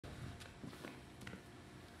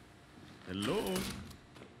Hello.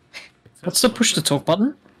 What's the push to talk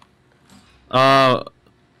button?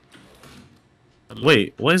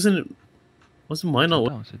 Wait, why isn't it? Wasn't mine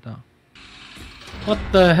not? Sit down. What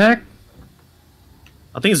the heck?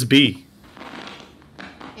 I think it's B.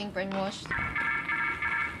 Being brainwashed.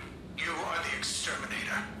 You are the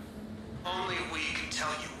exterminator. Only we can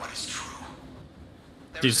tell you what is true.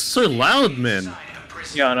 Dude, it's so loud, man.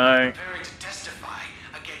 Yeah, I know. Preparing to testify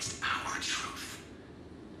against our truth.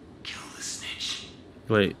 Kill the snitch.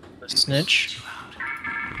 Wait. The snitch?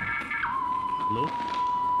 Hello?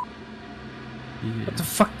 What the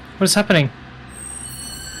fuck? What is happening?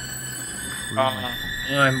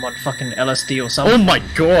 I'm on fucking LSD or something. Oh my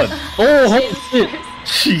god! Oh, holy shit!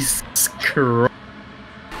 Jesus Christ!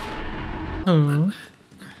 Oh.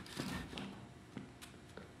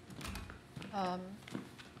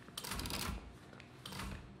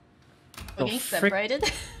 We're getting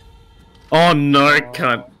separated. Oh no, I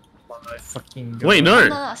can't. My fucking god. Wait, no!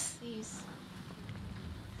 Nice, jeez.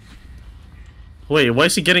 Wait, why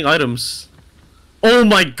is he getting items? Oh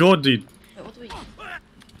my god, dude! Wait, what do we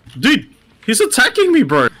do? Dude! He's attacking me,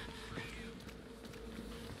 bro!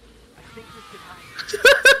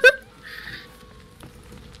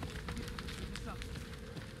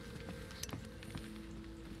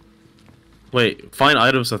 Wait, find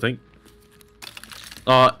items, I think.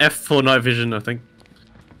 F for night vision, I think.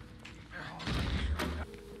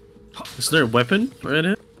 Is there a weapon right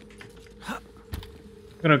here?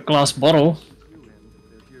 Got a glass bottle.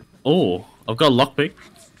 Oh, I've got a lockpick.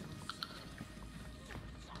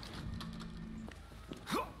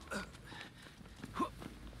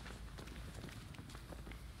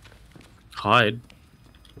 Hide?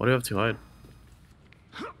 What do you have to hide?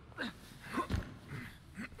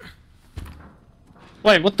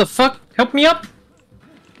 Wait, what the fuck? Help me up!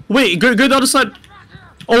 Wait, go the other side!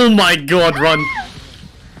 Oh my god, run!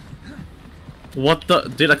 What the?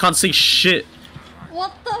 Dude, I can't see shit!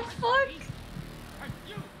 What the fuck?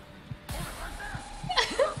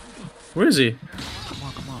 Where is he?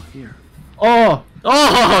 Come on, here. Oh!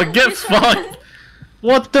 Oh, get fucked!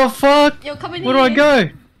 What the fuck? Yo, come in Where do I here. go?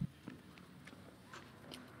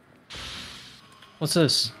 What's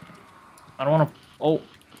this? I don't wanna... Oh.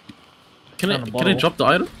 Can Found a I bottle. drop the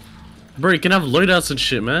item? Bro, you can have loadouts and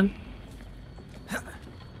shit, man.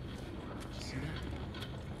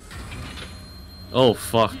 Oh,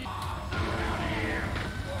 fuck.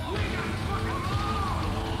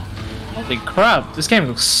 Holy crap, this game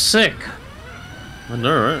looks sick. I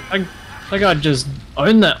know, right? I gotta just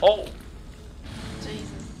own that. Oh!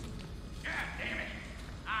 Jesus.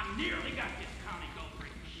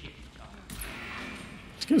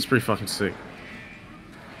 This game's pretty fucking sick.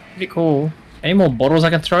 Pretty cool. Any more bottles I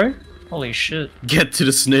can throw? Holy shit. Get to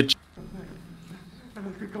the snitch.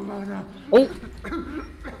 Oh!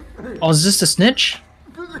 Oh, is this the snitch?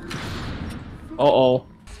 Uh-oh.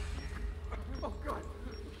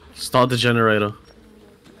 Start the generator.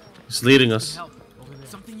 It's leading us.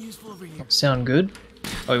 Sound good?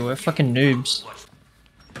 Oh, we're fucking noobs.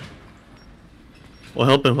 Well,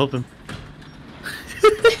 help him, help him.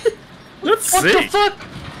 That's What sick. the fuck?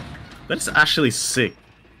 That's actually sick.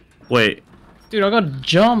 Wait, Dude, I got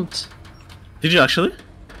jumped. did you actually?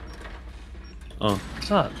 Oh. What's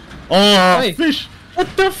that? Oh, Hey. fish! What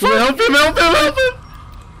the fuck? Help him, help him, help him!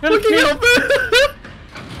 Help Fucking me. help him!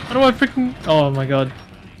 How do I freaking... Oh my god.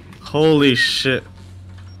 Holy shit.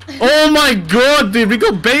 Oh my god, dude, we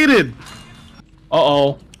got baited!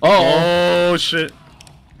 Uh-oh. Uh-oh. Oh shit.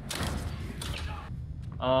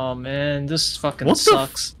 Oh man, this fucking What the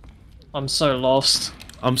sucks. I'm so lost.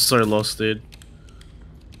 I'm so lost, dude.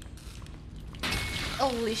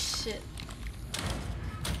 Holy shit.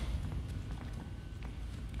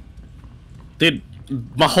 Dude,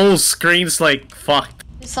 my whole screen's like fucked.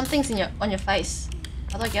 Something's in on your face.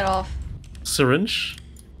 How do I get off? Syringe?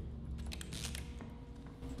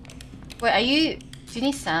 Wait, are you... Do you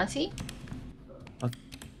need sanity?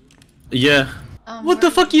 Yeah. What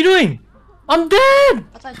the fuck are you doing? I'm dead!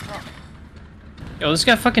 What did I drop? Yo, this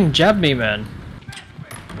guy fucking jabbed me, man.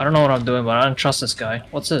 I don't know what I'm doing, but I don't trust this guy.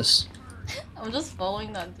 What's this? I'm just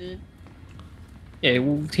following that dude. Yeah,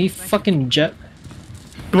 well, he fucking jabbed...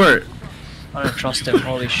 Bro, I don't trust him,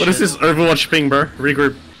 holy shit. what is this Overwatch ping, bro?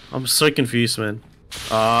 Regroup. I'm so confused, man.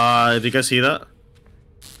 Did you guys hear that?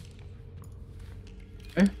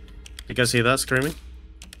 Eh? You guys hear that screaming?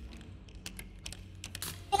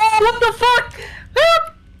 Oh, what the fuck? Help!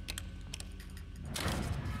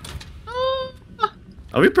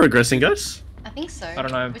 Are we progressing, guys? I think so. I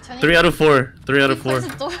don't know. We're turning- 3 out of 4. 3 out of 4. Close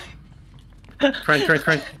the door. Crank, crank,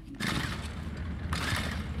 crank.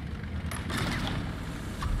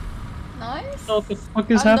 Nice. What the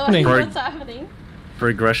fuck is I'm happening? not sure what's happening.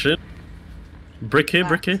 Progression. Brick here,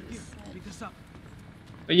 brick here.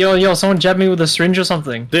 Yo, someone jabbed me with a syringe or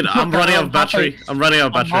something. Dude, I'm running out of battery. I'm running out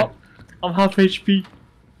of battery. I'm half HP.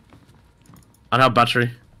 I don't have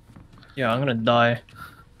battery. Yeah, I'm gonna die.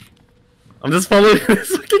 I'm just following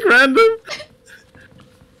this fucking random.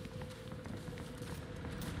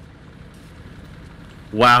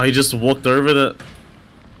 Wow, he just walked over the.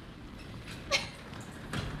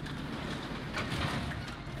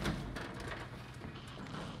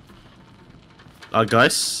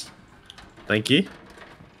 Guys. Thank you.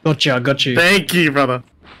 Gotcha, I got you. Thank you, brother.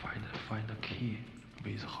 Find the key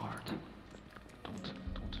with heart. Don't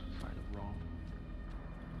find it wrong.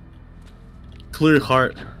 Clear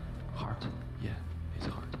heart. Heart. Yeah, it's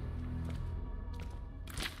heart.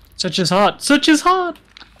 Such is hard. Such is hard.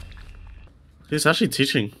 He's actually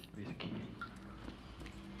teaching. With the key.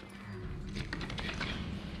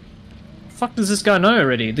 Fuck does this guy know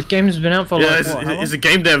already? The game's been out for Yeah, like what, how he's long? a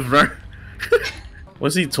game dev, bro.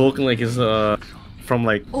 What's he talking like? He's from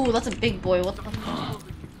like. Oh, that's a big boy. What the fuck?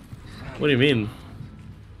 What do you mean?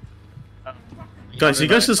 Guys, you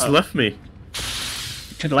guys just left me.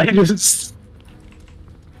 Ladies.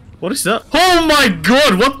 What is that? Oh my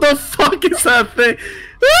god! What the fuck is that thing?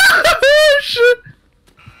 Oh shit!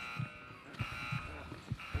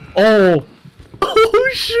 Oh. Oh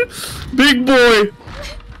shit! Big boy!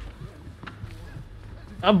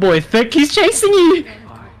 That boy thick, he's chasing you!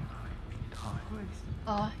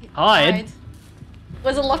 Oh, he Hide? died.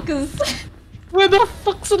 Where's the lockers? Where the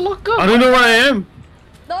fuck's the locker? I don't know where I am.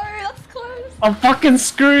 No, that's close. I'm fucking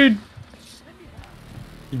screwed.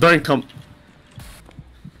 Don't come.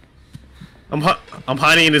 I'm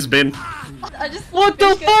hiding in this bin. I just What the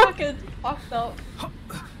bitch get fuck? fucking fucked up.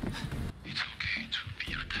 It's okay to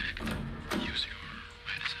be attacked. Use your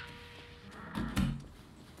medicine.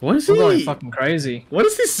 What is I'm going he? fucking crazy. What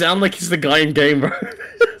does he sound like? He's the guy in game, bro.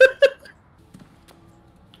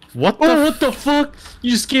 What the? Oh, what the fuck?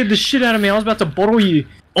 You just scared the shit out of me. I was about to bottle you.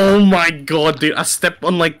 Oh my god, dude! I stepped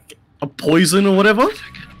on like a poison or whatever.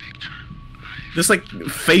 This like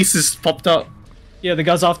faces popped up. Yeah, the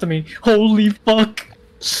guy's after me. Holy fuck.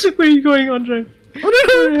 Where are you going, Andre?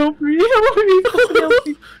 Oh no! Help me, help me, fucking help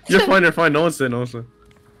me. You're fine. You're fine. No one's there. No one's there.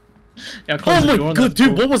 Yeah, close Oh the my door and god, that's dude!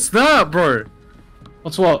 cool. What was that, bro?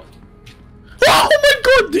 What's what? Oh my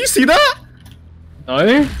god! Do you see that? No?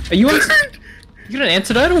 Are you on... You got an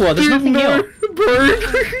antidote or what? There's nothing here. Bro.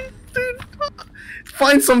 Dude,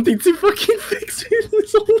 find something to fucking fix it.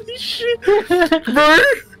 Holy shit, bro!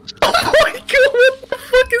 Oh my god! What the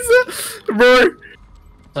fuck is that, bro?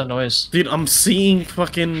 That noise. Dude, I'm seeing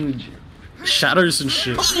fucking shadows and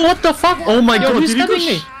shit. What the fuck? Oh my Yo, god! who's Did you go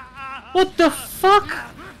stabbing me? What the fuck?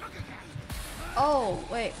 Oh,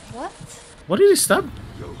 wait, what? What did he stab?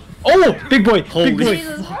 Oh, big boy, Holy big boy,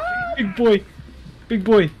 Jesus. big boy, big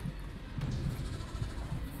boy.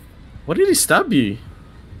 What did he stab you?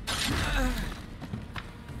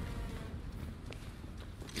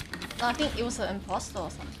 No, I think it was an imposter or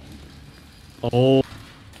something. Oh.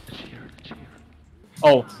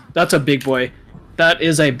 Oh, that's a big boy. That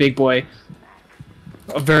is a big boy.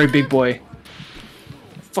 A very big boy.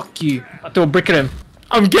 Fuck you. I threw a brick at him.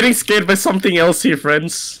 I'm getting scared by something else here,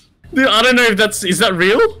 friends. Dude, I don't know if that's... Is that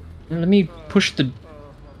real? Let me push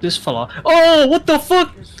this fella. Oh, what the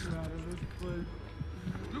fuck?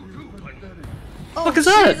 Oh, Fuck is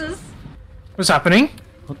that? Jesus. What's happening?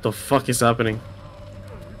 What the fuck is happening?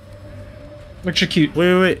 Electrocute.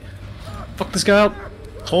 Wait. Fuck this guy up.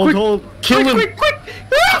 Hold. Kill him. Quick.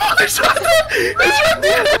 Oh, he's right there. He's right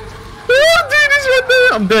there. Oh, dude, he's right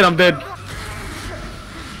there. I'm dead.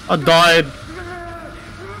 I died.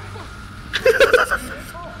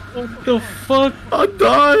 What the fuck? I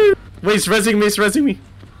died. Wait, he's rezzing me.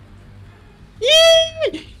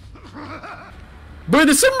 Yee! Bro,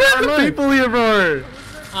 there's some random know. people here, bro.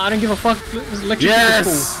 I don't give a fuck. This electrocute is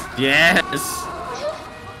Yes. cool. Yes.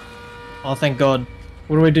 Oh, thank God.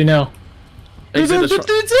 What do we do now? Exit the shop.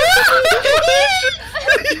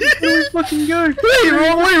 Here we fucking go. Wait,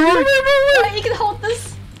 wrong way. Wait, you can hold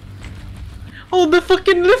this. Hold the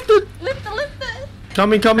fucking lift it. Lift it.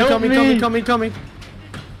 Coming. Help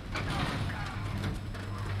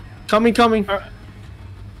me. Coming.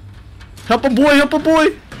 Help a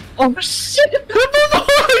boy. Oh shit. Help a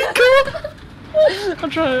boy. Come on. I'm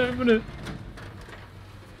trying to open it.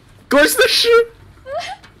 Goes the shit.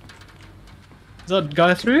 Is that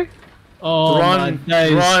guy through? Oh my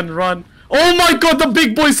days. Run. Oh my god, the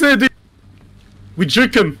big boy's there, dude. We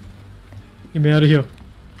juke him. Get me out of here.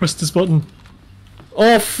 Press this button.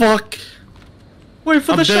 Oh fuck. Wait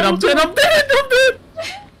for I'm the dead. shuttle. I'm dead.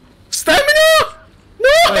 Stamina. No.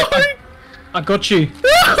 Wait, I got you.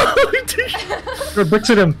 Throw bricks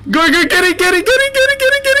at him. Go, get it, get it, get it, get it, get it,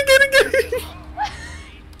 get it, get it, get it.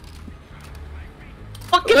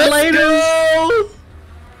 Fucking Let's laters. go.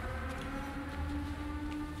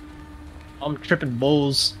 I'm tripping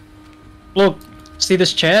balls. Look, see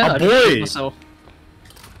this chair? Oh, I just tripped boy. myself.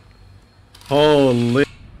 Holy.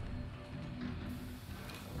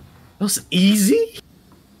 That was easy?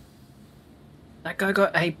 That guy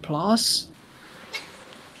got A+.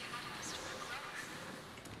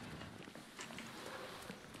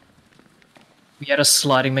 We had a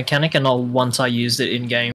sliding mechanic and not once I used it in game.